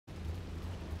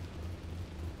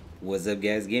What's up,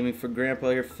 guys? Gaming for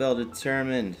Grandpa here, fell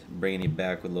determined. Bringing you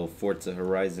back with a little Forza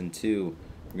Horizon 2.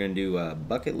 We're going to do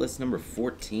bucket list number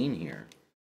 14 here.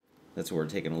 That's what we're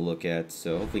taking a look at.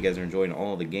 So hopefully you guys are enjoying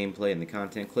all the gameplay and the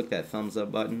content. Click that thumbs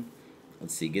up button.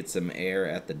 Let's see, get some air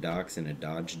at the docks in a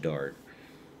Dodge Dart.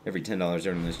 Every $10 earned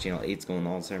on this channel, 8's going to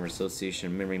Alzheimer's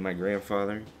Association remembering my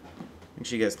grandfather. Make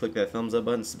sure you guys click that thumbs up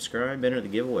button, subscribe, enter the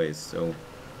giveaways. So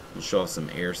we'll show off some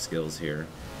air skills here.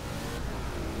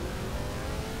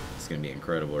 It's gonna be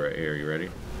incredible right here. You ready?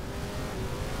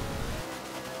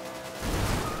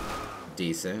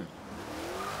 Decent.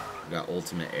 Got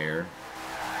ultimate air.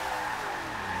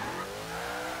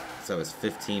 So it's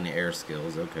 15 air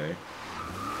skills. Okay.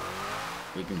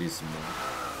 We can do some more.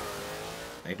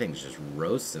 I think it's just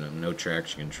roasting them. No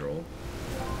traction control.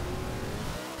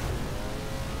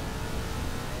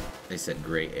 They said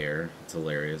great air. It's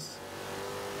hilarious.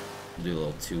 Do a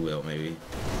little two-wheel maybe.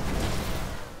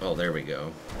 Oh, there we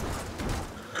go.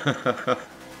 Oh,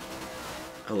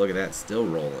 look at that, still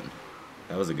rolling.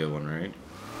 That was a good one, right?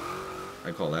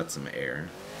 I call that some air.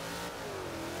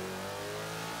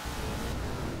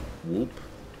 Whoop.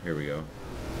 Here we go.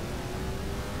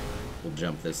 We'll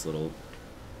jump this little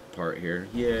part here.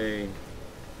 Yay.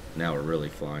 Now we're really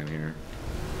flying here.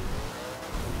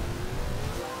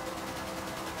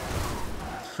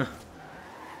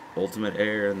 Ultimate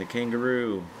air and the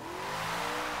kangaroo.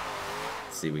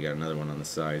 Let's see, we got another one on the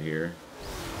side here.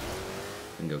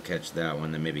 We can go catch that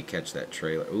one, then maybe catch that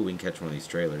trailer. Ooh, we can catch one of these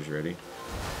trailers. Ready?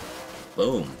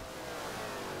 Boom.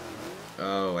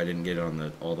 Oh, I didn't get it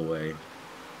on all the way.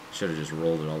 Should have just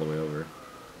rolled it all the way over.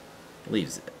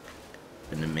 Leaves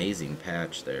an amazing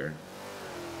patch there.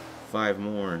 5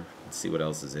 more. Let's see what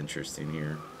else is interesting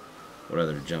here. What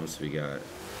other jumps we got?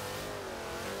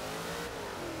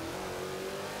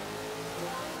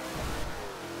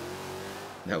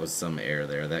 That was some air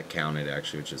there. That counted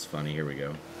actually, which is funny. Here we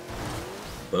go.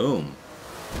 Boom.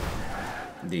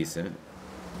 Decent.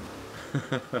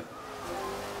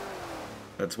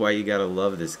 That's why you gotta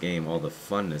love this game. All the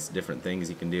funness, different things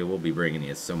you can do. We'll be bringing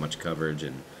you so much coverage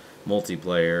and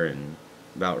multiplayer and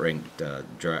about ranked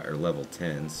or level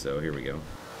 10. So here we go.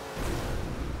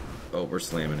 Oh, we're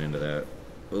slamming into that.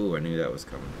 Ooh, I knew that was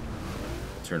coming.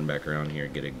 Turn back around here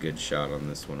and get a good shot on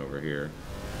this one over here.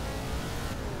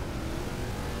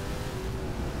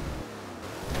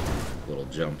 Little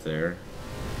jump there.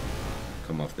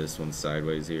 Come off this one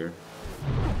sideways here.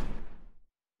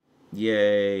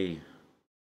 Yay.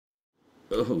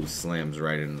 Oh, slams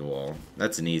right into the wall.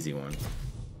 That's an easy one.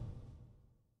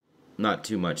 Not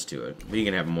too much to it. But you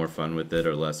can have more fun with it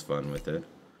or less fun with it.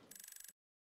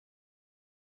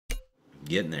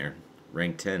 Getting there.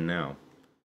 Rank 10 now.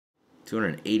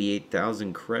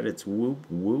 288,000 credits. Whoop,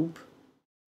 whoop.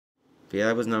 But yeah,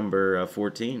 that was number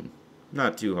 14.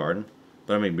 Not too hard.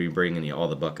 But I'm going to be bringing you all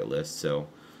the bucket lists. So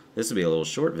this will be a little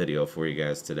short video for you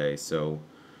guys today. So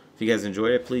if you guys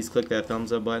enjoyed it, please click that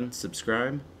thumbs up button.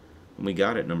 Subscribe. And we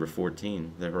got it, number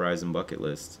 14. The Horizon bucket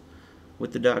list.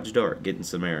 With the Dodge Dart, getting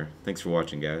some air. Thanks for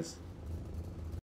watching, guys.